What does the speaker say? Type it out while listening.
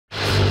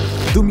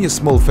do me a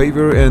small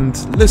favor and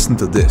listen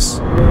to this.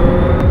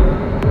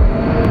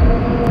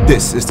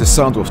 This is the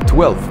sound of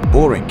 12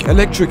 boring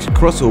electric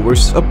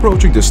crossovers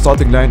approaching the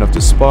starting line of the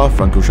Spa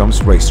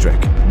Francorchamps Race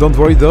Track. Don't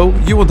worry though,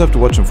 you won't have to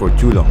watch them for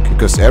too long,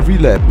 because every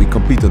lap we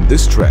complete on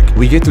this track,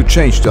 we get to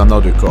change to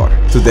another car.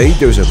 Today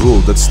there's a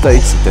rule that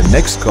states that the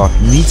next car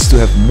needs to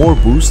have more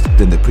boost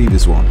than the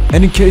previous one.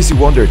 And in case you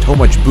wondered how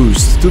much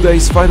boost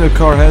today's final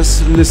car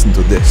has, listen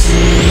to this.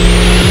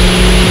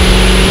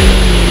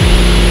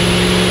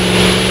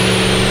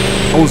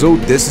 Also,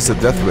 this is a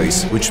death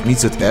race, which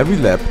means that every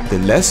lap, the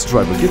last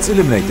driver gets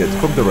eliminated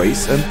from the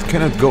race and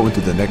cannot go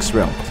into the next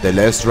round. The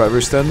last driver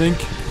standing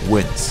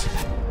wins.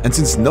 And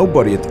since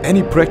nobody had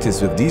any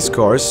practice with these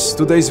cars,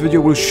 today's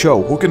video will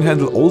show who can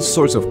handle all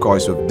sorts of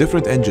cars with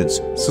different engines,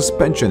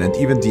 suspension and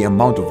even the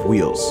amount of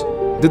wheels.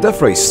 The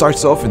death race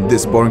starts off in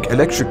this boring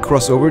electric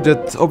crossover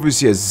that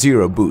obviously has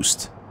zero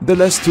boost. The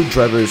last 2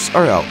 drivers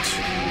are out.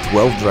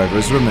 12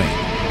 drivers remain.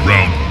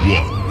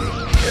 Round 1.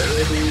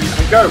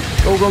 Go!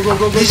 Go, go, go,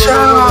 go, go,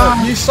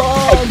 Nissan! go,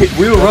 Nissan!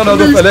 We'll run out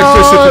of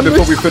electricity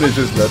before we finish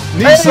this lap.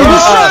 Nissan!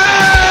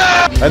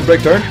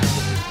 Handbrake turn.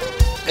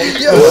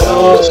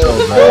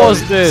 What was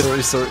this?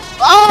 Sorry.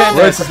 Oh!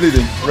 Reds is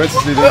leading. Reds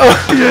is leading.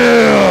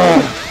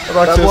 Yeah!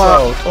 Rax is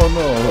out. Oh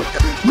no.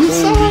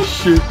 Holy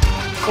shit.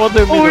 What do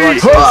you mean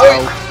Rax is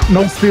out?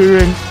 No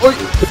steering.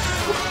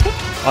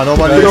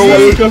 Anomaly. No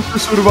one can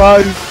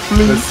survive,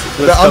 please.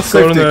 The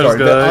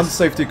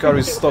unsafety car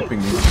is stopping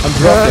me. I'm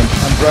drafting.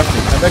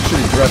 I'm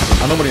actually drafting.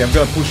 Anomaly, I'm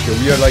gonna push you.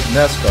 We are like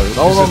NASCAR.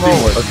 No.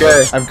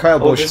 Okay. I'm Kyle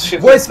Busch.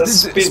 Wait,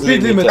 this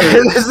speed limiter.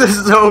 This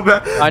is so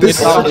bad. I need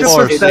some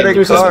more.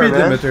 There's a speed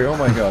limiter. Oh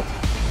my god.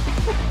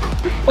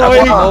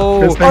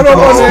 Oh,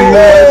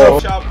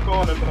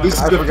 This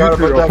is the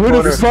future of Who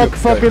the fuck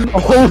fucking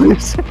holy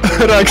shit.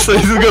 Rax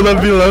is gonna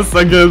be lost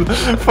again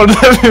for the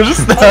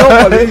first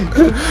time.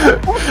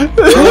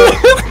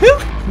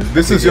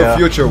 This is your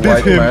future,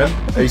 white man.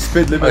 A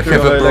speed limiter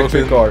on an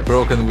electric car.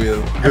 Broken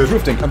wheel. I'm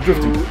drifting.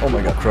 Oh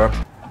my god.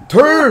 Crap.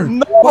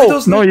 Turn!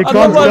 No, you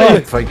can't go.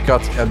 If I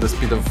cut at the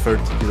speed of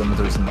 30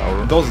 kilometers an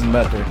hour. Doesn't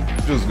matter.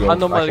 Just go.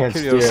 Anomaly,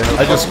 kill yourself.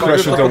 I just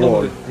crashed into a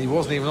wall. He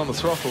wasn't even on the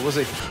throttle, was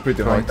he?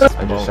 Pretty right.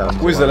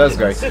 Who is the last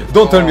guy?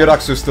 Don't tell me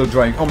Raxo is still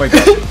drying. Oh my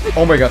god.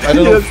 Oh my god. I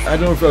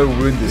don't know if I'll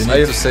win this. You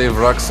need to save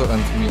Raxo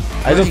and me.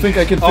 I don't think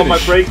I can finish. Oh, my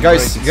brake.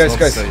 Guys,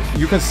 safe.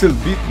 you can still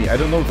beat me. I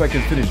don't know if I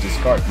can finish this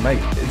car.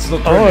 Mate, it's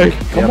not Oh, turning.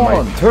 Come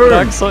on, turn.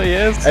 Raxo,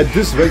 yes. At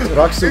this rate,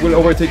 Raxo will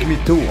overtake me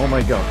too. Oh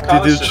my god.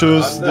 Did you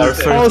choose the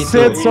Oh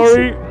shit, sorry.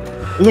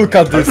 Look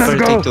at this.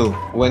 32.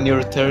 When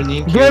you're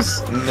turning,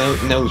 Yes.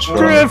 neutral.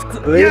 Drift.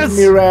 Yes.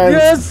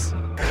 Yes.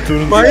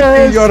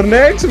 Mighty, you're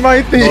next,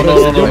 Mighty!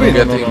 No, I'm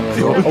getting...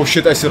 Oh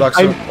shit, I see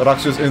Raxo.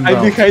 Raxo is in I'm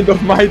now. behind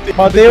of Mighty.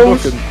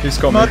 Mateus! He's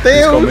coming.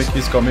 Mateus!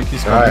 He's coming.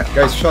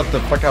 Guys, shut the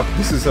fuck up.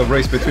 This is a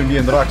race between me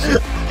and Raxo.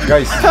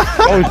 Guys.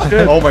 Oh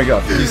shit. Oh my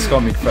god, he's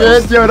coming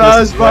fast. Get your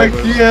ass back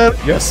here!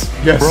 Yes.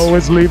 Bro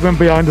is leaving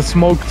behind the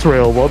smoke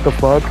trail. What the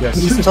fuck? Yes.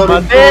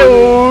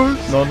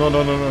 Mateus! No.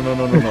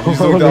 He's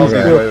doing the Audi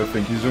drive, I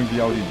think. He's doing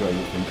the Audi drive,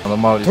 I think.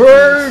 Anomaly.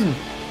 Turn!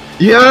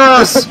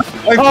 Yes!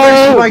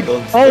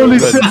 Holy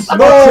shit!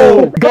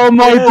 No! Go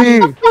Mighty!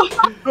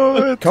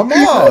 Come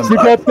on! You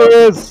got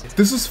this!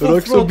 This is full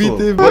throttle.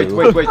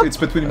 Wait, it's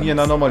between me and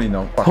Anomaly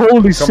now.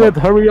 Holy shit,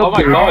 hurry up! Oh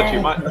my god, you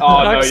might.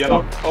 Oh no, you're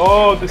not.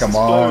 Oh, this is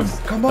close.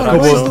 Come on,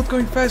 why is it not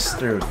going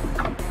faster?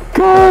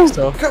 Go!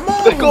 Come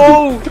on!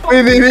 Go!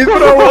 We need it,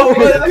 bro!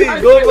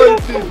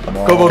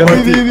 Come on,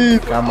 Mighty.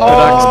 Come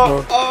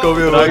on! Come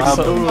here,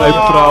 Raxo. I'm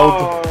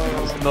proud.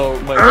 No,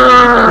 my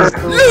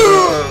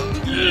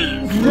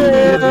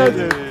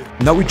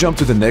Now we jump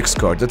to the next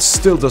car that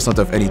still does not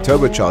have any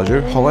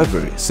turbocharger.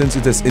 However, since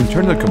it has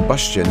internal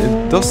combustion,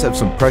 it does have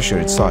some pressure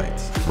inside,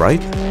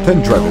 right?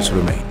 10 drivers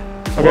remain.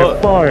 Okay,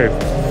 5,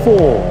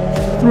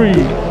 4, 3,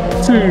 2,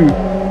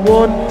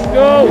 1,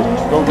 go!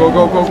 Go.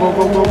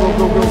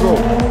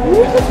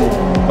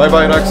 Bye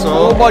bye, Raxo.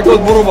 Oh my god,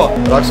 Borova.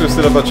 Raxo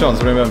still have a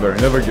chance, remember,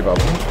 never give up.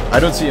 I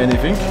don't see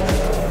anything.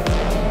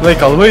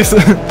 Like always.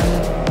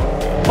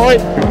 Hi!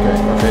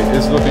 Okay,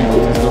 it's looking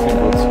good,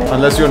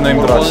 Unless you're named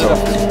Raxo.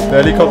 The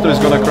helicopter is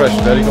gonna crash,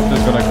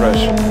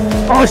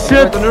 Oh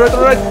shit!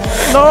 Right.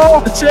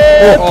 No!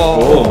 Shit!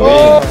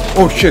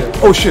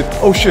 Oh shit,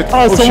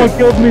 Oh, someone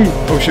killed me!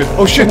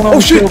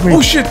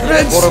 Oh shit,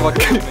 Reds!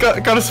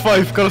 Cars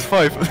 5. Cars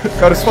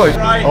 5.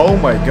 Oh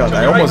my god,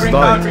 I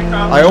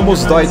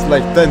almost died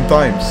like 10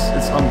 times.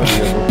 It's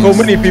unbelievable. How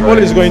many people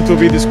is going to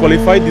be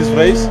disqualified this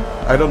race?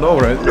 I don't know,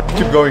 right?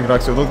 Keep going,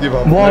 Raxo, don't give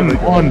up. One.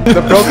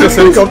 The broadcast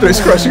helicopter is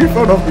crashing in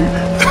front of me.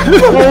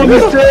 Holy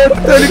shit!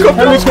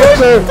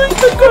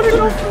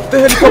 The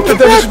helicopter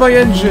damaged my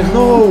engine,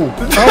 no!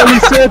 Holy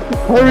shit!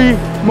 Hurry!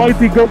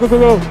 Mighty, go!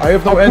 I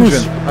have no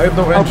engine.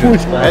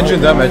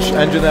 Engine damage.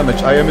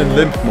 I am in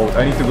limp mode.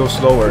 I need to go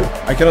slower.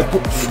 I cannot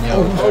put...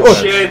 Oh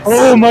shit!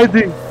 Oh,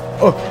 Mighty!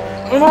 Oh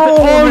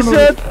Oh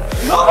shit!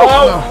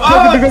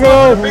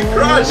 Big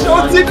crash!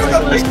 Oh, Zico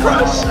got big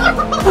crash!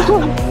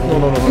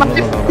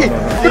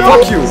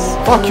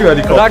 Fuck you,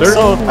 helicopter.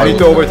 Raxo. I need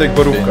to overtake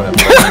Borówka.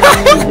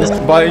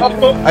 By,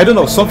 I don't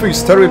know, something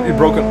is terribly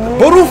broken.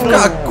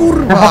 Borówka,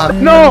 kurwa!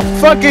 No,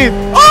 fuck it!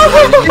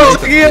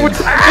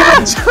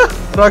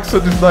 Raxo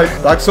just died.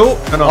 Raxo,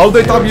 how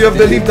the time you have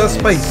to leave that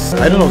space?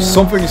 I don't know,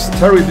 something is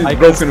terribly I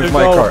broken can with still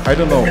my go. car. I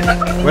don't know.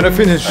 When I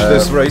finish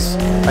this race,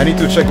 I need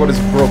to check what is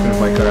broken with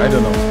my car. I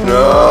don't know.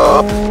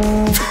 No!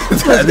 The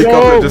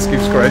helicopter just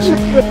keeps crashing.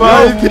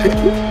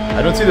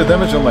 I don't see the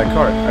damage on my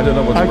car. I don't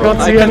know what's I broken.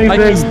 can't see I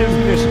can anything. still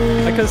finish.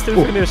 I can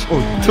still finish.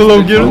 Too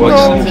low gear.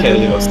 Watch the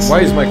chaos.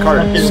 Why is my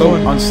car so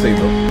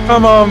unstable?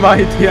 Come on,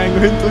 Mighty, I'm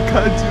going to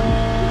catch you.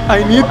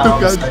 I need to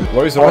catch you.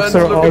 Where is Officer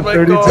Rockstar?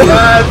 R32.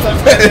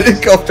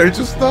 Helicopter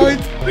just died.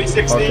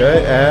 360.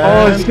 Okay,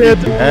 Oh and shit.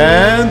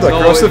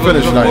 across the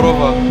finish line.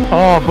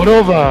 Oh,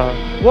 Borova.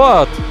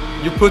 What?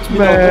 You put me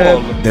on Man.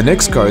 the wall. The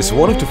next car is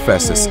one of the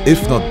fastest,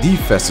 if not the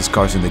fastest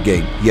cars in the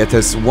game, yet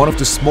has one of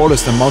the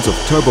smallest amounts of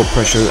turbo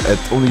pressure at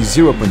only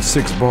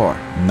 0.6 bar.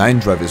 9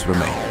 drivers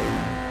remain.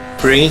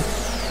 3,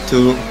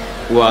 2,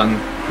 1,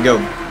 go.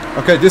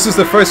 Okay, this is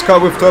the first car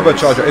with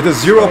turbocharger. It is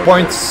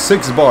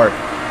 0.6 bar.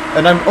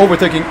 And I'm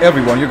overtaking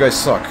everyone. You guys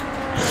suck.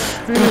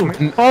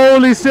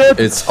 Holy shit.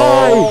 It's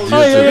all due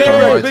to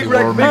Carmighty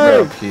warming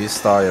up his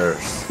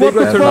tires. What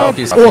the And now fuck?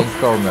 he's cutting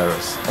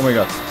corners. Oh my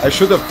god. I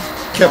should have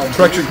kept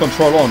traction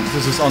control on.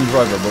 This is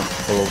undrivable.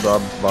 Followed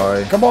up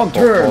by Come on,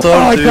 turn.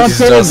 I can't It's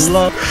turn. just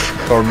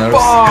corners.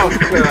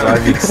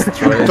 Driving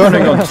straight.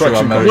 Turning on to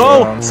traction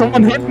America.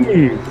 Someone hit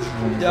me.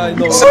 Yeah, I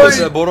know.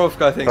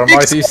 Borovka, I think.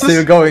 Carmighty is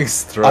still going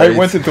straight. I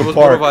went into was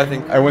park. Borova, I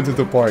think. I went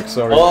into park,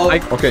 sorry.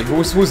 Okay,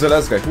 who's the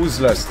last guy? Who's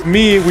last?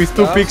 Me with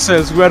 2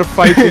 pixels, we are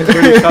fighting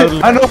very hard.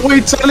 Ah no,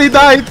 wait, Charlie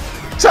died!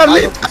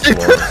 Charlie died!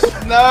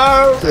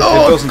 No! It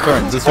doesn't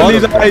turn. This Charlie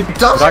one doesn't.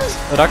 died!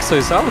 Raxo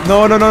is out.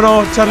 No,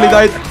 Charlie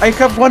died. I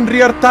have one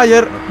rear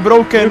tire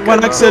broken,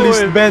 one axle is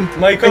bent.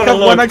 I have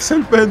one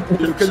axle bent.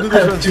 You just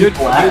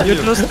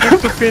need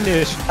to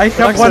finish. I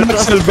have one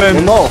axle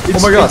bent. Oh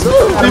my god.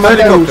 The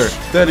helicopter.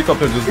 The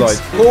helicopter just died.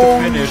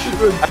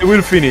 I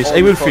will finish,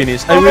 I will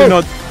finish. I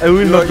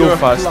will not go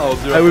fast.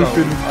 I will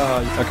finish.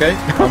 Okay,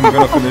 I'm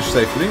gonna finish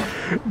safely.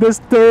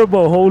 This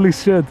turbo, holy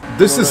shit.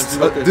 This is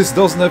this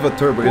doesn't have a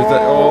turbo. Is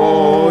that?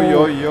 Oh,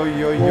 yo, yo,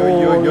 yo, yo,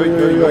 yo, yo,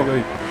 yo,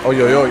 yo. Oh,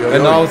 yo, yo, yo,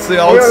 And yo. now it's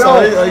the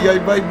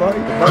outside. Bye,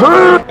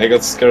 bye. I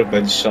got scared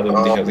by the shadow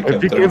of the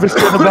If you give a helicopter.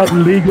 shit about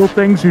legal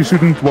things, you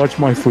shouldn't watch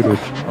my footage.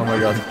 Oh my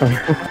god.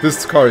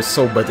 This car is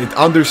so bad. It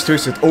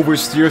understeers, it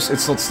oversteers,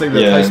 it's not stable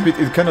at Yeah. high speed,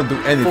 it cannot do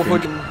anything.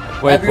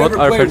 Wait, what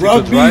are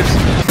vertical drives?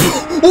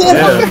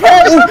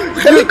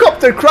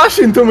 Helicopter crash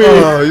into me!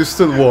 Oh, you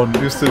still won.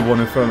 You still won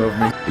in front of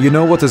me. You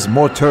know what has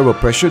more turbo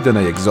pressure than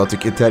an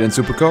exotic Italian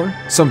supercar?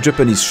 Some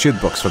Japanese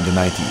shitbox from the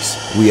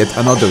 90s. We had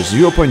another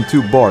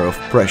 0.2 bar of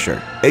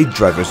pressure. 8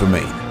 drivers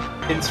remain.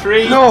 In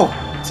 3,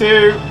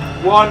 2,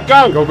 1,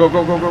 go! Go, go,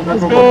 go, go, go, go,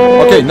 go,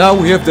 go. Okay, now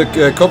we have the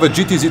covered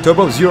GTZ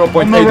turbo 0.8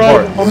 On the bar.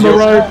 right, on the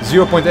right.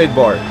 0.8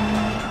 bar.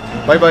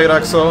 Bye bye,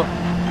 Raxo.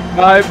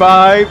 Bye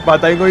bye,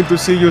 but I'm going to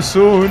see you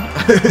soon.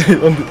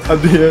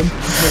 At the end.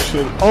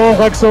 Oh,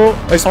 Raxo.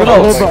 I spun Oh,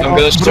 out. Borova. I'm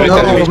gonna straight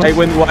Borova. away. I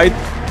went white.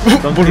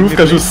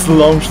 Borówka just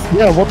slouched.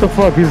 Yeah, what the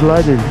fuck, he's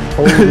lagging.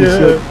 Holy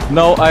shit.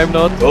 No, I'm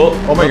not. Oh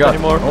my Not god.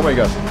 anymore. Oh my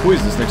god. Who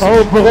is this next to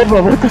Oh,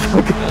 Borova, what the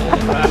fuck?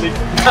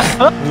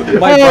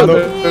 My Oh,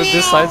 brother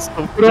decides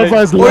to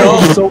Borova is Oi,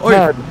 lagging so oi,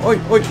 bad. oi,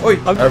 oi, oi.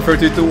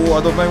 R32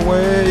 out of my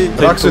way.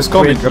 Raxo is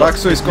coming.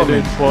 Raxo is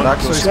coming.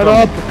 Raxo is Shut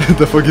coming. up.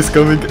 The fuck is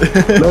coming?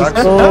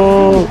 Let's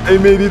go. I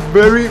made it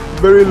very,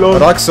 very long.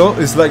 Raxo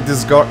is like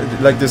this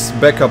like this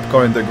backup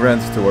car in the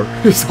Grand Tour.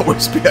 He's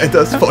always behind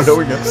us,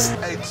 following us.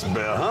 It's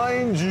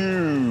behind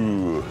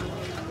you.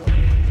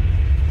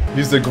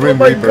 He's the Grim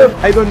Reaper.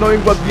 I don't know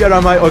in what gear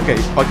am I. Okay,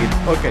 fuck it.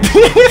 Okay.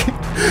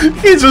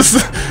 He just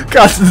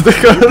catches the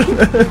car.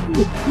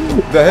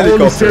 The Holy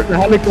helicopter. shit, the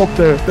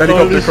helicopter. The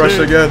helicopter crashed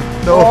again.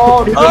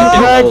 No. He's on the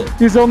track.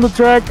 He's on the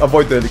track.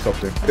 Avoid the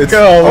helicopter. It's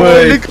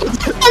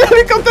The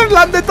helicopter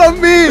landed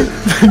on me!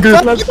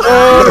 Let's go.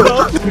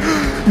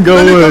 Go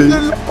away.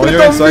 Helicopter On your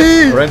landed on inside.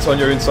 me! Rents on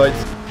your inside.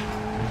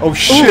 Oh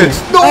shit.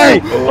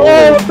 Hey.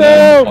 Oh,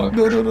 no.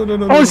 No, no, no, no,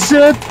 no. Oh,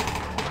 shit.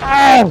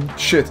 Ah.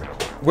 Shit.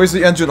 Where's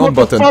the engine on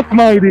What the button? fuck,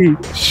 Mighty?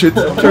 Shit.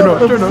 Turn on,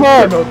 What turn the on,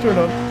 turn fuck? on, turn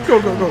on.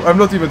 Go, go, go. I'm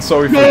not even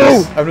sorry for No.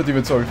 this. I'm not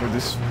even sorry for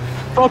this.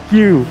 Fuck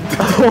you.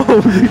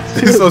 Holy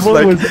This shit, was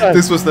what like that?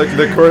 this was like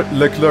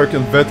Leclerc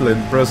and Vettel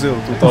in Brazil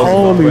 2020.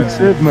 Holy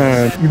shit,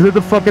 man. You did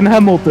the fucking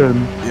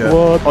Hamilton. Yeah.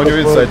 What On the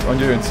your fuck? inside, on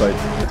your inside,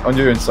 on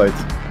your inside.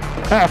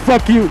 Ah,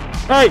 fuck you.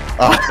 Hey.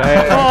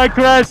 Oh, I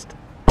crashed.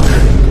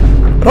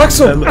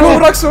 Raxo, go,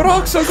 Raxo,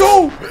 Raxo,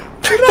 go!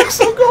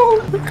 Raxo, go!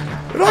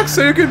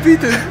 Raxo, you can beat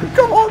it.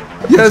 Come on.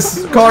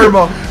 Yes,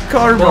 karma,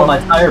 karma. Oh, my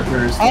tire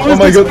burst. I Oh was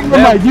my the god.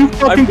 Sigma, you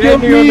fucking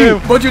killed blaming me.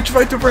 you. But you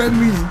tried to ram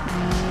me.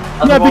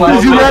 Yeah,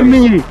 because you ran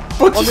me.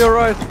 But On your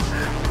right.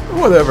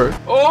 whatever.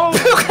 Oh,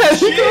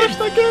 shit!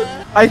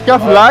 I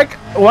have lag.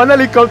 One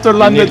helicopter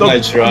landed on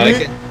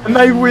me, and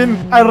I win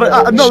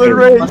another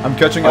race. I'm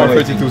catching our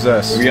 32's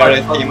ass. We are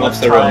a team of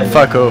the round.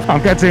 Fuck off.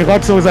 I'm catching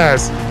Raxo's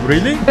ass.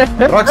 Really?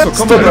 Raxo,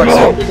 come on,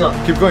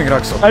 Raxo. Keep going,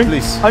 Raxo,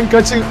 please. I'm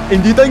catching,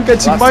 indeed I'm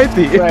catching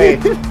Mighty.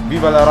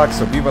 Viva la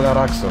Raxo, viva la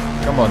Raxo.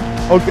 Come on.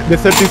 Okay, the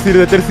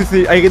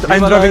 33. I'm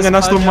driving an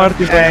Aston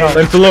Martin right now.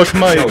 Time to lock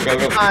my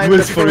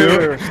Wheels for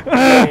you.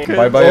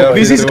 Bye bye,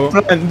 This is a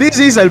plan. This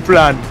is a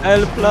plan.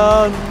 El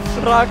plan.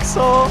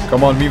 Raxo.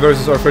 Come on, me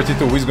versus our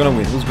 32. Who's gonna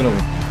win? Who's gonna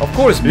win? Of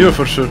course, me. You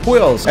for sure. Who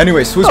else?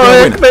 Anyways, who's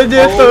gonna win?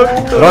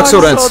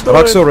 Raxo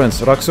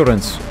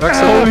Renz.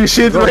 Holy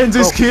shit, Renz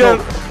is here.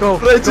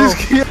 Renz is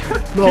here.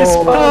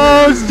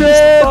 Oh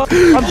shit.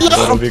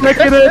 I'm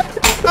making it.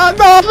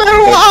 Another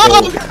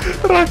one.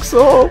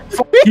 Raxo.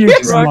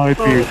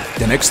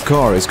 The next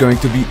car is going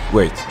to be...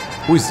 Wait,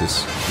 who is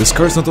this? This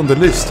car's not on the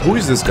list. Who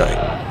is this guy?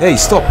 Hey,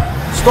 stop!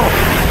 Stop!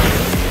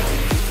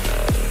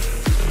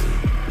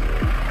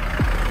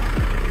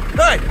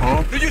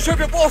 Hey! Did you shave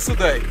your balls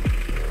today?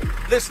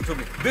 Listen to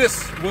me.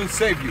 This will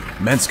save you.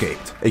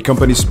 Manscaped, a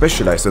company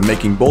specialized in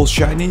making balls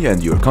shiny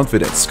and your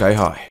confidence sky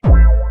high.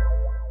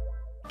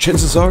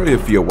 Chances are,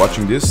 if you're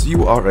watching this,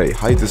 you are a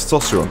high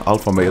testosterone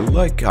alpha male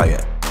like I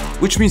am.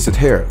 Which means that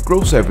hair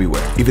grows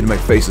everywhere, even my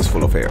face is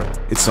full of hair.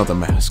 It's not a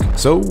mask.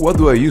 So what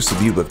do I use to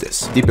deal with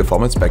this? The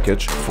Performance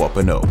Package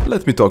 4.0.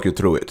 Let me talk you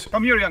through it.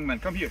 Come here, young man,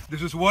 come here.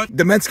 This is what?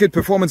 The Manscaped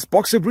Performance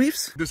Boxer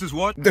Briefs. This is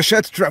what? The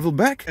Shed Travel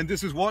Bag. And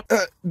this is what?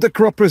 The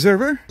Crop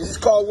Preserver. This is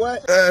called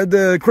what?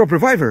 The Crop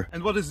Reviver.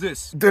 And what is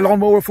this? The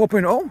Lawnmower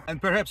 4.0.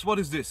 And perhaps what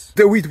is this?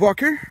 The Weed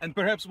Walker. And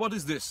perhaps what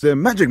is this? The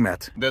Magic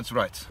Mat. That's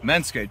right.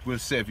 Manscaped will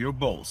save your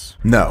balls.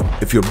 Now,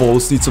 if your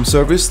balls need some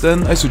service,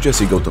 then I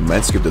suggest you go to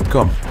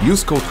manscaped.com.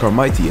 Use code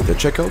CARMIGHTY at the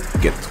checkout,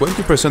 get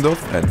 20%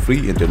 off and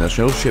free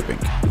international shipping.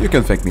 You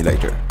can thank me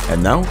later.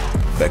 And now,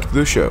 back to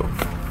the show.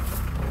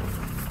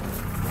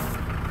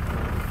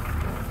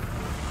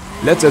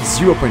 Let's add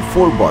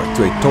 0.4 bar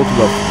to a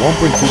total of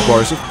 1.2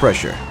 bars of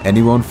pressure.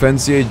 Anyone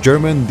fancy a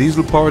German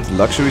diesel-powered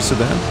luxury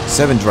sedan?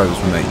 7 drivers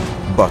remain,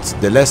 but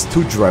the last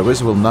 2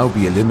 drivers will now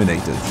be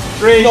eliminated.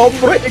 3, No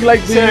breaking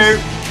like this.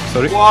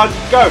 2, 1,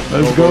 go!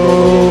 Let's go.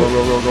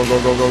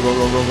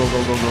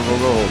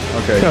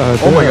 Okay. God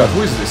Oh my damn. god,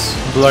 who is this?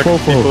 Black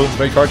people.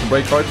 Brake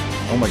hard.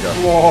 Oh my god.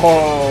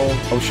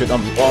 Whoa. Oh shit, Oh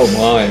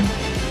my.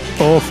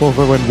 Oh,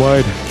 Fofa went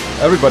wide.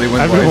 Everybody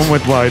went Everyone wide.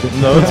 went wide.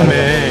 Not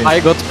me. I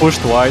got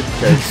pushed wide.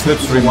 Okay,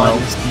 slipstream now.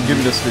 Give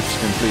me the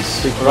slipstream,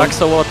 please.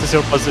 Raxo, what is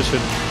your position?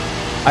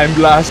 I'm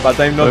last, but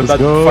I'm not Let's that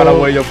go. far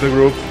away of the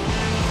group.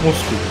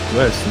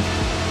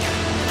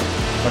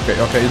 Okay,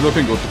 it's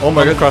looking good. Oh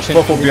my god, Crashing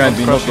Fofo to me, behind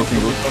me, not crashing looking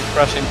to me, good.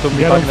 crashing to me.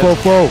 Get him, Magnet.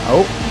 Fofo.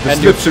 Oh, the And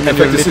you- slipstream and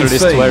you effect is literally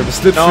insane. swerve. The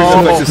slipstream No.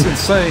 effect is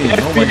insane.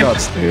 Oh my god.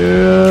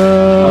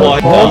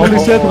 Yeah. Holy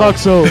shit,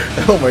 Raxo.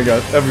 Oh my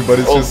god,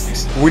 everybody's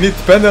just... We need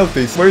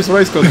penalties. Where's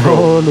race control?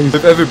 Holy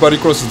If everybody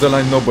crosses the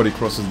line, nobody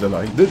crosses the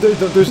line.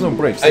 There's no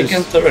brakes. I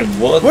can turn.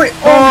 What? Wait,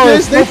 Oh,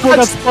 yes, they Fofo got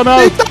touched. spun out.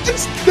 They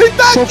touched.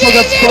 Fofo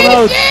got spun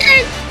out.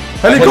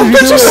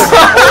 Helicopters!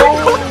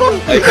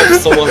 I have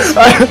someone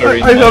sniper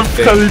in I my have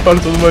face.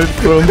 calipers on my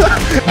front.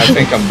 I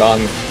think I'm done.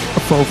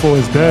 Fofo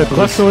is dead.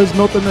 Raxo is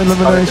not an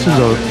elimination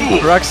zone.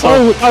 Raxo,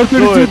 Oh,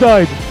 R32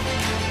 died.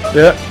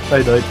 Yeah,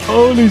 I died.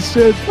 Holy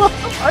shit.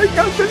 I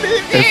can't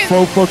believe it. If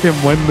Fofo can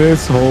win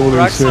this, holy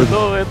Raxo, shit.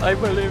 do it. I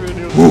believe in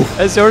you.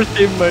 As your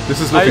teammate, This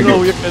is I looking know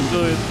good. you can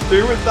do it.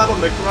 They were down on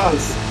the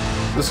grass.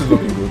 This is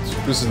looking good.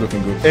 This is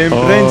looking good.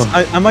 Friends,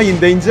 am I in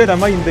danger?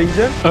 Am I in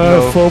danger?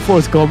 Fofo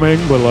is coming,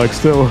 but like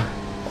still.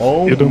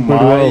 Oh You're doing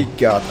pretty my well.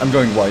 god, I'm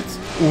going white.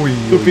 Oi,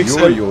 2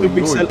 pixel, 2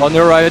 pixel. On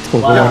your right.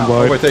 Fofo Oh, went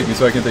wide. wait, take me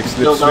so I can take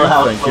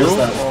slipstream. Thank you.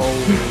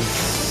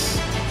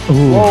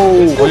 Ooh.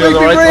 On your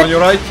right, on your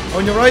right,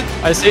 on your right.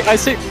 I see.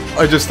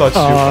 I just touched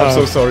you. I'm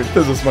so sorry.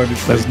 This is my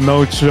mistake. There's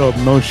no shot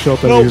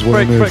that No, he's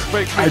break, winning break, this.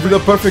 break, I break. did a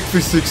perfect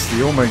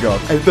 360. Oh my god.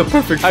 I did a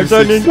perfect I'm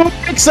 360. turning. 2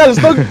 pixels,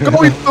 don't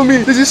go into me.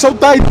 This is so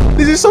tight.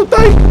 This is so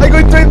tight. I'm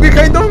going to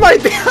behind of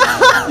Mighty.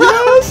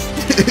 Yes.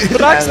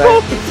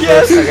 Raxo,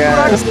 yes,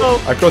 Raxo.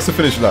 I crossed the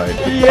finish line.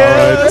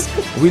 Yes.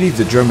 We leave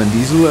the German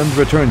diesel and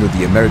return to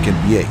the American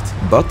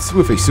V8, but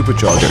with a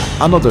supercharger.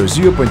 Another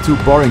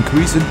 0.2 bar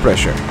increase in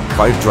pressure.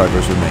 5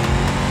 drivers remain.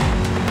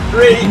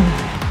 3,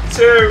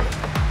 2,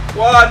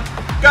 1,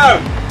 go!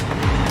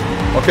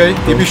 Okay,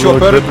 TB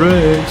Chopper.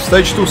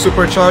 Stage 2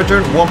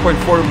 supercharger,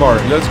 1.4 bar.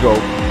 Let's go.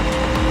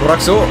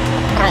 Raxo.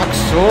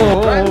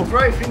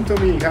 Drive into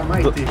me,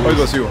 Mighty. Oh, it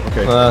was you.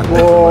 Okay.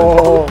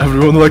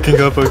 Everyone locking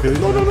up, okay?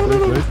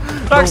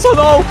 Raxo,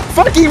 no.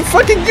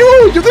 Fucking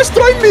you! You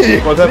destroyed me!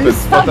 What happened?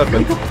 What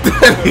happened?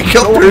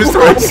 Helicopter is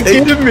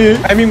racing. Kill me!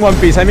 I'm in one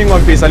piece, A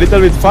little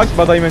bit fucked,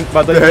 but I'm in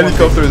The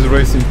helicopter is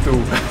racing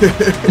too.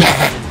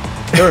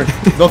 Turn.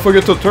 Don't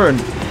forget to turn.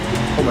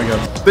 Oh my god.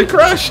 They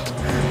crashed.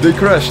 They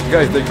crashed.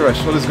 Guys, they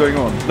crashed. What is going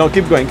on? No,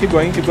 keep going. Okay,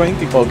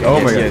 Oh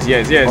my god.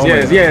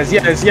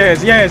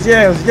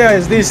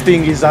 yes. This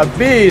thing is a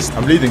beast.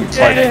 I'm leading.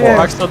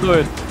 Raxo, do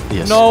it.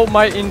 Yes. No,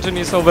 my engine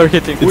is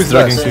overheating. Who is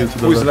last? dragging you to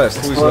the Who is left.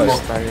 last? Who is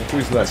last? Who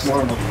is last?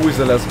 Who is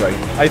the last guy?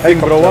 I think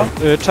Browa.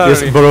 Charlie.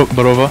 Yes,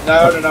 Borova.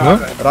 No.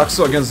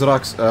 Raxo against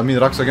Rax. I mean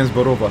Rax against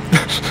Borova.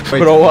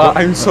 Wait, Browa,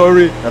 I'm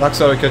sorry.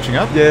 Rax, are you catching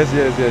up? Yes.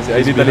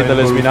 I did a little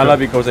behind Espinala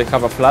because I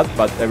have a flat,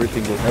 but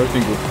everything good.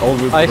 Everything good. All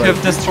good. I right.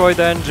 have destroyed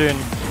the engine.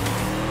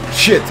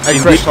 Shit! I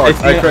crashed hard.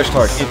 I crashed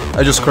hard.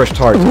 I just crashed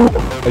hard.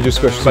 I just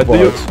crashed super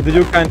hard.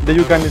 you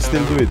can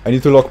still do it. I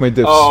need to lock my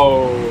diffs.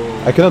 Oh.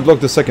 I cannot lock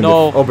the second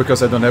No. diff. Oh,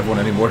 because I don't have one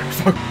anymore.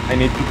 I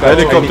need to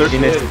Helicopter.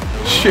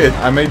 Shit,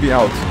 I may be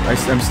out.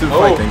 I'm still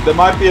fighting. There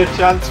might be a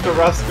chance for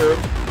Roscoe.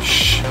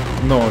 Shh.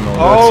 No.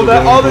 Oh,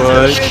 there's gonna be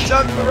work. a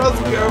chance for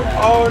Roscoe.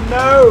 Oh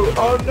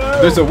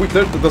no. There's a weak.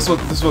 This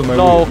was my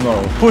No. weak.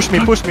 No. Push me,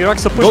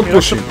 Raxa, push Don't me.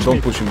 push Raxa, him.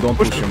 Don't push him. Don't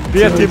push him.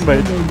 Be a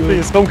teammate,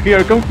 please. Come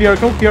here. Don't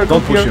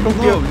push him.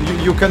 No,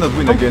 you cannot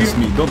win against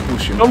me. Don't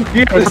push him. Come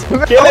here.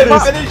 Kill him,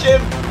 finish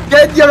him.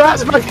 Get your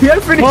ass back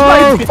here, finish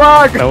my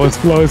fuck! That was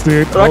close,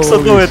 dude.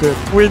 Raxa, do it.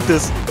 Win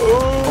this.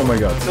 Oh my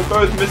god. They're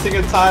both missing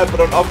a tire, but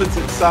on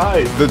opposite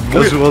sides. The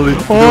wheel,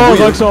 Oh,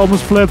 Raxa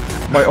almost flipped.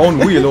 my own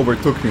wheel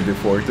overtook me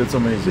before. That's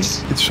amazing.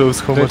 It shows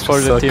how Do it much for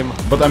you the suck. team.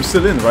 But I'm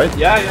still in, right?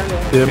 Yeah.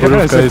 Yeah,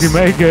 Borova If you is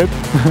make it.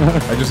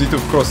 I just need to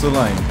cross the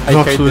line. I hate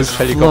actually this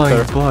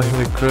helicopter. flying by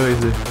like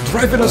crazy.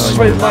 Drive in a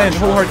straight line.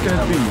 How hard can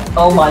it be?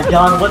 Oh my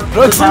god, what?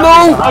 Raxa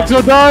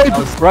died!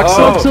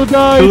 Raxa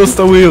died! He lost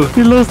the wheel.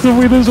 He lost the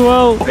wheel as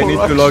well. I need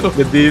to lock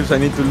the divs, I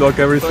need to lock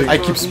everything. I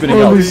keep spinning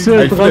Holy out. shit,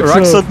 I flipped.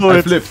 Raxa, do I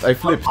it. flipped. I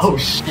flipped. Oh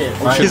shit,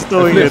 He's I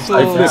doing it.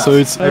 flipped. I flipped. So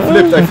it's I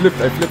flipped. I flipped.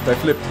 I flipped. I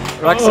flipped.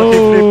 Raxa, he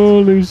flipped.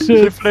 Holy He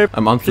shit. flipped.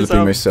 I'm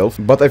unflipping myself,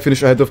 but I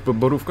finish ahead of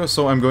Borówka,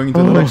 so I'm going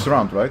into the next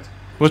round, right?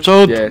 watch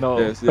out. No.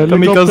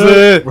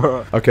 Kamikaze.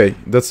 Okay,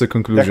 that's the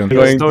conclusion.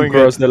 Going to doing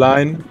cross the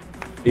line.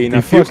 In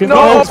a few.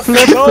 No,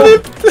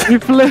 He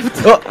flipped.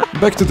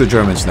 Back to the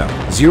Germans now.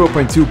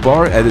 0.2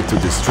 bar added to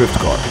this drift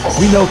car.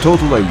 We now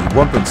total a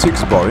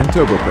 1.6 bar in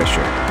turbo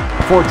pressure.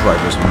 4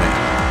 drivers remain.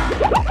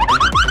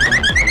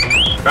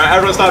 Right,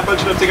 everyone start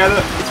punching them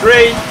together.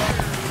 3,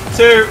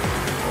 2,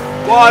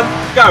 1,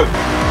 go!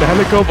 The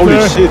helicopter.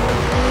 Holy shit.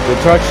 The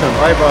traction.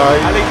 Bye bye.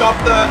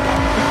 Helicopter.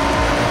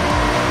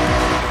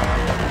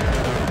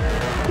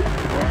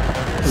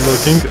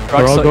 Looking.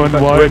 We're all going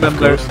Raxa, wide.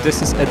 remember,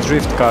 this is a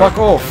drift car. Fuck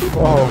off.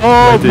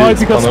 Oh,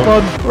 Mighty got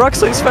spun.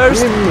 Raxa is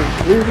first.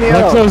 Leave me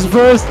out. Raxa's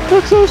first.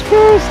 Raxa's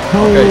first.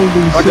 Okay.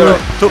 Holy Okay.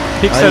 shit. Two I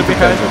pixel need to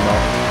catch behind. him now.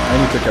 I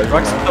need to catch him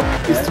Raxa,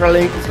 now. Is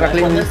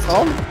Strackling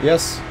on?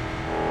 Yes.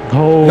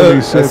 Holy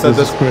I shit, said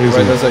this is that crazy.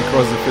 right as I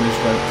cross the finish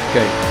line.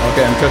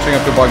 Okay, I'm catching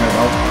up to Wagner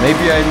now.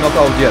 Maybe I'm not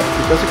out yet.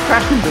 Because you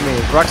crashed into me.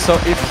 Raxa,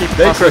 if he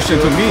They passes crashed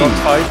into you, me. don't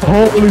fight.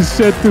 Holy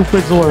shit, 2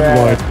 pixel and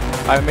wide.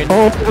 I mean,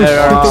 Oh, there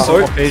are shit.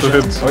 some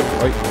occasions.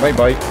 Wait, bye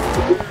bye.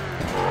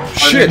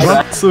 Shit!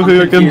 So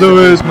you can do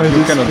it.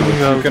 You cannot do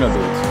it. You cannot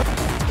do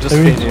it. Just I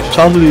mean, finish.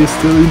 Charlie is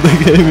still in the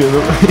game, you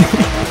know.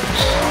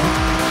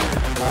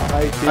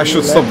 I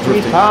should stop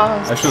drifting.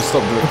 I should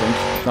stop drifting.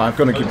 No, I'm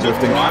gonna keep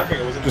drifting.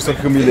 Just to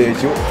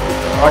humiliate you.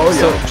 Oh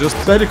So yeah. just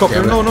The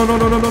helicopter. No.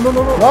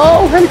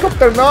 No,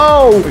 helicopter,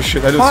 no! Oh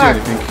shit, I don't see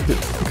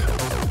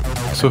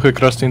anything. So he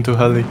crashed into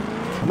heli.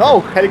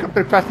 No,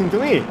 helicopter crashed into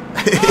me.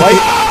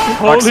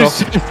 Holy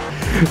shit.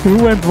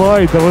 Who went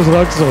wide? That was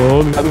Raxa.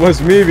 Holy That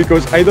was me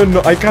because I don't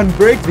know. I can't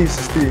break this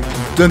thing.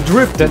 Then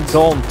drift. then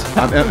don't.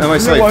 Am I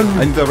safe?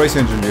 I need a race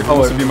engineer. Who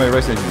wants to be my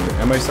race engineer?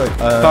 Am I safe?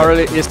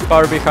 Charlie is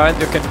far behind,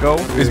 you can go.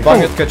 Is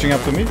Bucket catching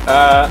up to me?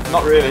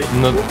 Not really.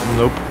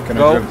 Nope. Can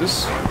Go. I grab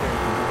this?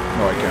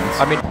 No, I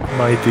can't. I mean,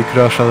 Mighty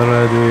crash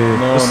already.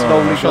 No,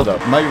 slowly shut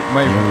up. My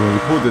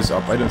hood is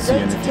up. I don't see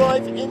anything.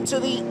 drive into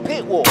the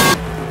pit wall.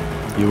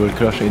 You will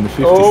crash in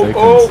 50 Oh,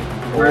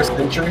 seconds. Where's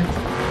entry?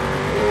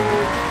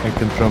 I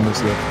can promise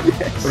that.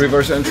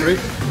 Reverse entry.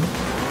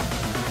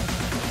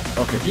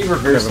 Okay. He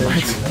reversed never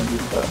mind.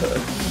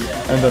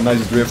 entry. And a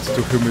nice drift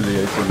to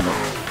humiliate him.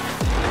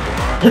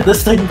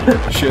 This thing.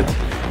 Shit.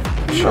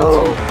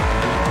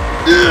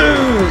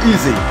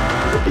 Easy.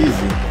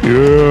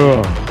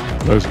 yeah.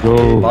 Let's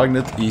go.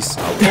 Magnet is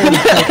out.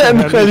 And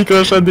heli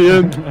crash at the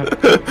end.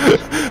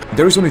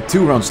 There is only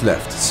 2 rounds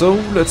left, so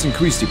let's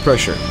increase the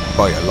pressure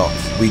by a lot.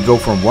 We go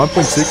from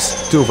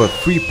 1.6 to over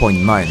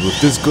 3.9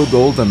 with this good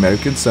old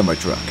American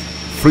semi-truck.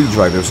 3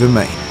 drivers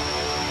remain.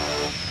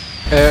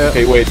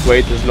 Okay, wait,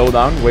 slow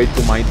down, wait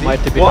to Mighty.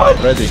 might be What?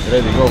 Ready,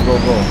 go.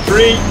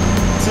 3,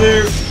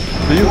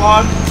 2,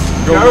 1,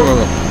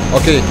 go!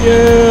 Okay,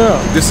 Yeah.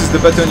 this is the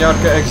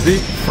Betoniarka XD,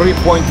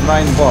 3.9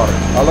 bar.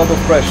 A lot of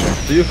pressure.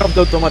 Do you have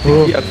the automatic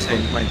gear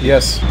change, Mighty?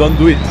 Yes. Don't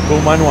do it, go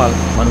manual.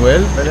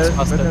 Manuel?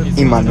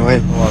 Emmanuel.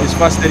 It's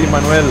faster,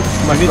 Emmanuel.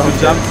 You need to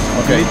jump.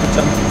 Okay. You need to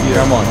jump here.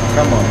 Come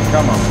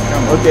on.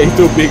 Okay,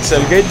 2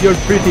 pixel. Get your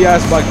pretty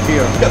ass back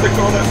here. Get the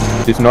corner.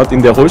 If not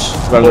in the rush,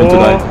 we're going to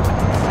die.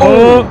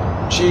 Oh.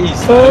 Jeez,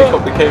 the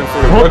helicopter came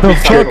for a What the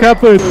fuck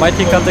happened?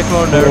 Mighty cut the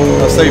corner.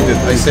 I saved it.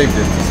 I saved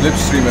it.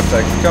 Slipstream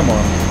effect. Come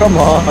on. Come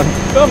on.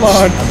 Come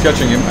on. I'm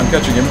catching him. I'm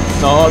catching him.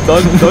 No,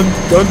 don't be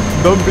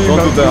Don't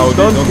do the Audi.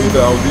 Don't do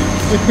the Audi.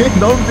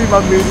 Don't be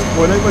my man.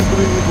 When I was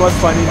doing it was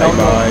funny. Bye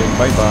bye.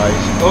 Bye bye.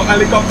 Oh,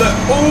 helicopter.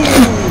 Oh!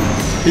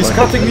 He's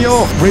cutting me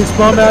off.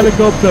 Respawn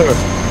helicopter.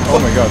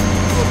 Oh my god.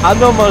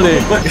 Anomaly.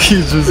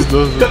 He just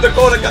does it. Cut the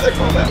corner, cut the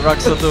corner.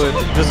 Raxo, do it.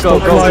 Just go,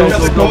 go, Flying, go,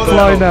 go, stop go.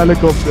 flying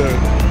helicopter.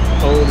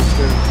 Holy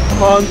shit.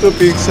 Come on, 2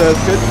 pixels.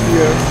 Get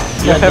here.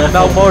 You have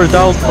now more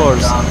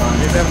downforce.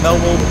 You have now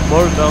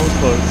more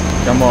downforce.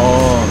 Come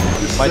on.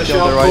 This is Mighty the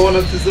on the sharp right.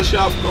 corner, this is the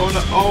sharp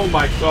corner. Oh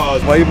my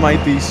god. Why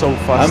Mighty is so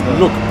fast?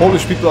 Look,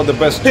 Polish people are the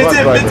best Hit truck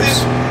him, hit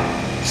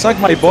drivers. Suck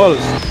my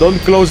balls. Don't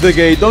close the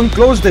gate. Don't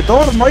close the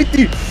door,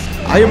 Mighty.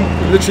 I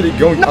am literally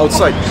going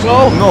outside.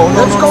 No. No, no,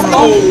 Let's no, go.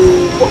 no,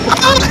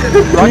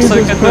 Raxo,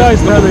 you can do it.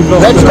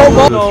 Let's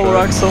go. No,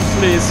 Raxo,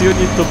 please, you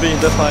need to be in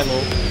the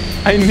final.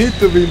 I need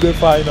to be in the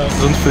final.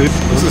 Don't flip.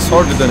 This is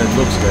harder than it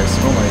looks, guys.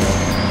 Oh my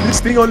god. This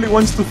thing only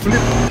wants to flip.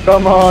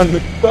 Come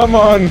on. Come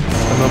on.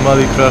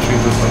 Anomaly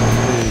crashing the sun.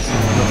 Please.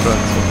 Not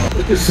Raxo.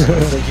 I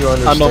think you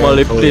understand.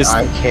 Anomaly, Cody. please.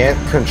 I can't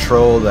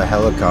control the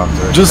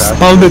helicopter. Just Crash.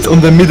 spawn it on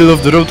the middle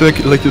of the road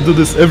like you do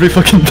this every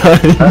fucking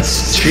time.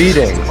 That's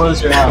cheating.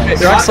 Close your eyes.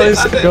 Raxo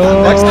is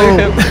Go. Raxo,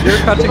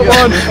 you're cutting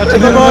up.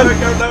 Come on.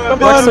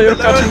 Raxo, you're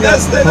cutting up.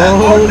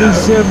 Holy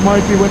shit,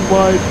 Mighty went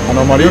wide.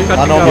 Anomaly,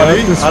 cutting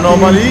anomaly, up.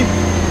 anomaly.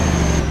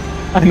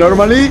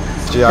 Normally.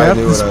 Gee, I Cap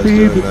knew the what I was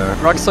speed. doing there.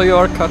 Raxo, you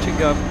are catching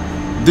up.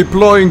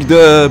 Deploying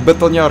the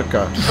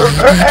betoniarka.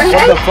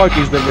 What the fuck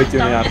is the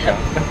Betoniarka?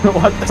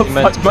 What the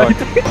Cement fuck, truck.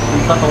 Mighty? We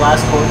cut the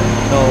last corner.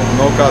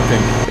 No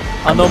cutting.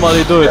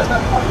 Anomaly, do it.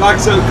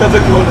 Raxo, cut the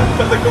corner,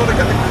 cut the corner,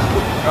 cut the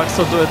corner.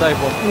 Raxo, do it, I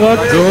won.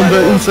 Go on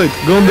the inside.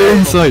 Go on the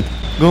inside.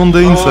 Go on the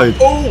inside.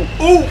 Oh,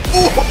 oh,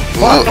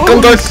 oh!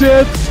 Contact.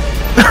 Shit.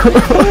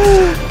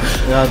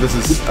 Yeah, this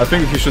is. I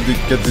think he should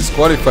get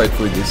disqualified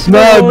for this.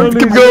 No, Holy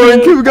keep going,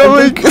 shit. keep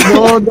going.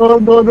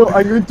 No.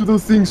 I'm going to do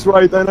things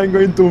right and I'm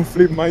going to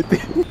flip Mighty.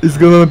 It's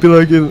gonna be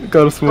like in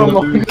Cars Come 1.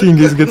 on. King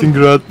is getting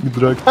dragged.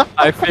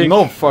 I think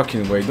No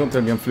fucking way. Don't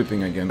tell me I'm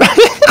flipping again.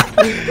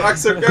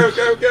 Raxo,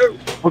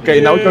 go!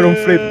 Okay, now turn on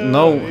flip.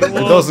 No,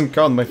 it doesn't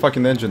count. My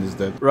fucking engine is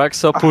dead.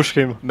 Raxo, push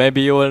him.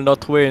 Maybe you will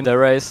not win the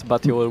race,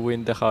 but you will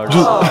win the heart.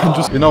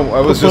 You know,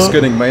 I was just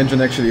kidding. My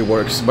engine actually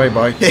works. Bye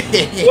bye.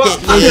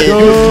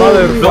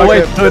 No,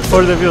 wait, do it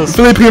for the views.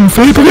 Flip him,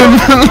 flip him,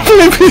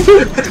 flip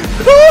him.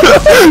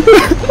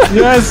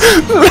 Yes.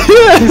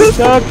 He's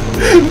stuck.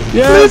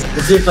 Yes.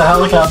 Let's see if the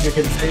helicopter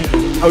can save you.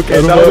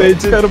 Okay, now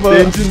the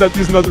engine that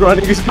is not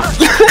running is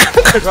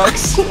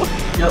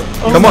Yep.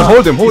 Come on,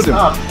 hold him, hold him.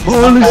 Stop.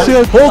 Holy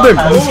shit. Hold him.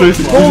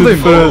 Hold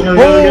him.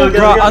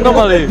 Bro,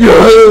 anomaly.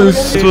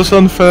 Yes. It was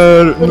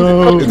unfair.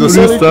 No. It was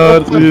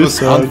Restart. It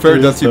was unfair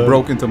that he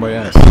broke into my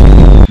ass.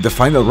 The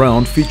final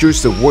round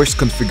features the worst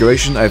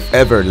configuration I've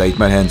ever laid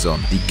my hands on,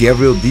 the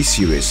Gabriel D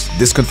series.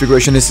 This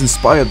configuration is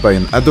inspired by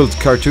an adult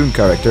cartoon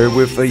character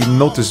with a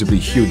noticeably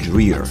huge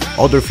rear.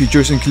 Other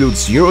features include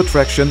zero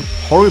traction,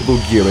 horrible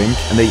gearing,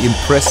 and an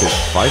impressive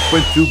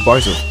 5.2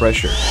 bars of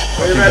pressure.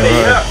 Are you ready?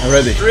 Yeah. I'm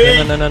ready. 3,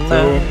 2,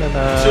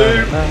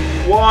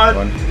 1,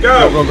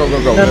 go!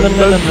 Go.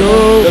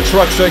 The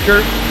truck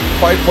shaker,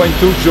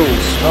 5.2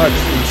 joules.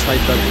 Nuts inside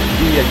that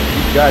big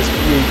gas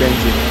big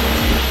engine.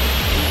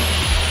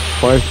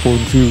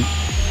 5.2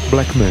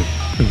 black man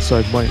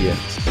inside my head.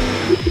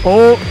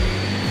 Oh!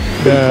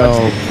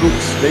 No.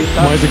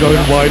 Mighty going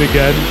wide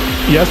again.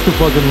 He has to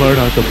fucking learn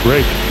how to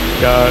brake.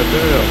 God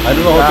damn. I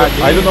don't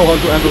know how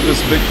to handle this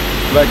big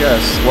black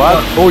ass.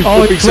 What?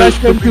 Oh, he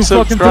crashed into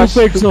fucking 2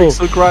 pixels.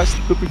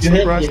 You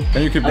hit me.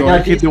 Can you keep I going?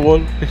 got you. The wall.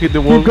 Hit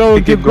the wall.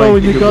 Keep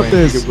going, you got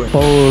this.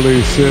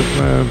 Holy shit,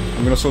 man.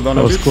 I'm gonna slow down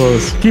That a was bit.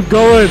 close. Keep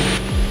going.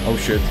 Oh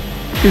shit.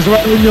 He's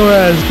right in your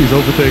ass. He's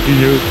overtaking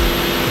you.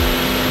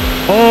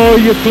 Oh,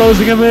 you're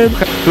closing him in.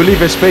 To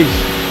leave a space.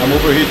 I'm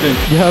overheating.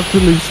 You have to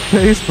leave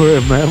space for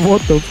him, man.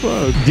 What the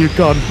fuck? You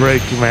can't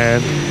brake,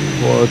 man.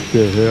 What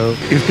the hell?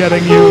 He's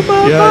getting you.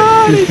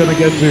 Yeah, he's gonna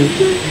get you.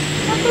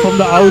 From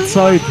the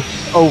outside.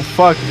 Oh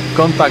fuck,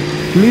 contact.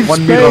 Leave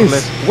 1 mirror space.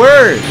 left.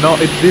 Where? No,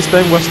 this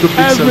time was 2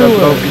 pixels that Everywhere.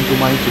 drove into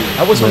Mighty.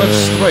 I was on a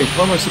straight.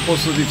 How am I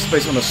supposed to leave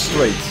space on a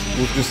straight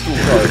with just 2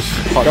 cars?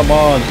 Come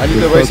on, I need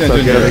a race thoughts are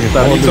engine here. getting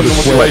I need some hot.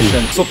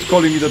 motivation. Stop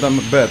calling me that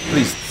I'm bad.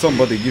 Please,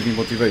 somebody give me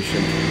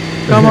motivation.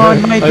 Come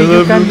on, Mighty,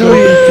 you can do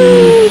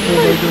it.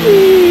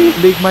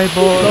 Big my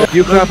ball.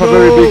 You have a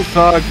very big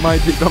truck,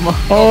 Mighty. Come on.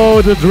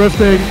 Oh, the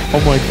drifting.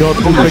 Oh my god,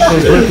 2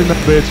 pixels drifting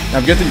that bitch.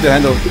 I'm getting the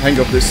hang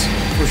of this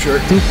for sure.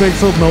 2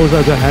 pixels knows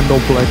how to handle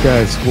black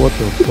ass. What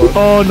the fuck?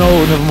 Oh no,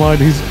 never mind.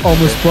 He's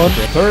almost spun.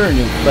 Turn,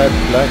 you fat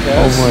black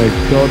Oh ass. my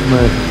god,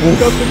 man.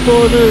 Got the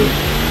corner.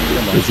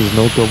 This is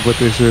no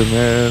competition,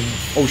 man.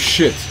 Oh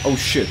shit. Oh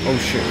shit. Oh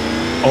shit.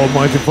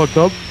 Almighty fucked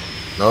up.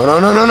 No.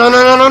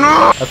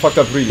 I fucked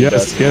up really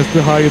Yes, bad. he has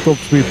the higher top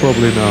speed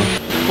probably now.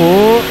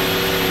 Oh,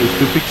 With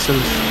 2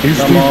 pixels. he's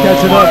Come on.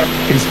 catching up.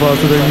 He's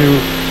faster than you.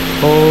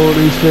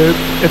 Holy shit.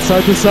 It's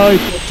side to side.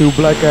 2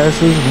 black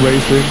asses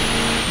racing.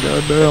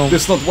 Goddamn.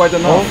 This is not wide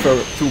enough for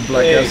two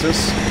black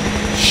asses.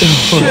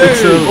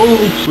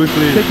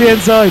 Quickly. Take the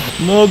inside.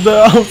 No,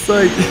 the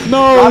outside.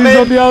 No, he's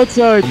on the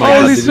outside.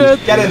 Holy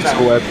shit. Get in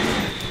there.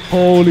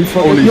 Holy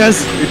fucking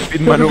yes.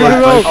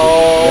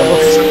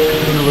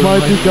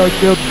 Mighty got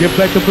killed. Get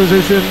back to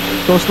position.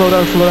 Go slow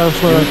down, slow down,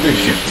 slow down.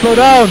 Slow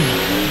down,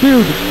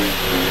 dude.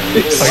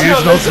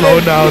 He's not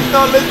slowing down.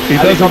 He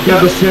doesn't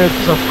give a shit.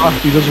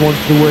 He just wants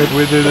to win.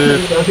 We did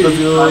it. Let's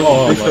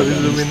go. Victor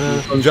is the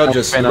winner.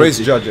 Judges, race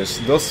judges.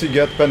 Does he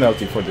get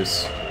penalty for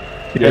this?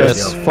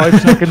 Yes.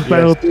 5-second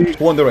penalty.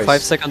 Who won the race?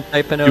 5-second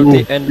time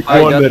penalty and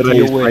I won the got race,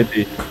 you win.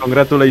 Mighty.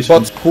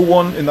 Congratulations. But who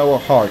won in our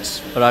hearts?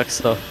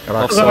 Raxo.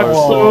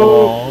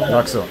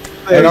 Raxo.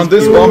 And on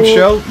this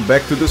bombshell,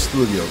 back to the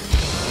studio.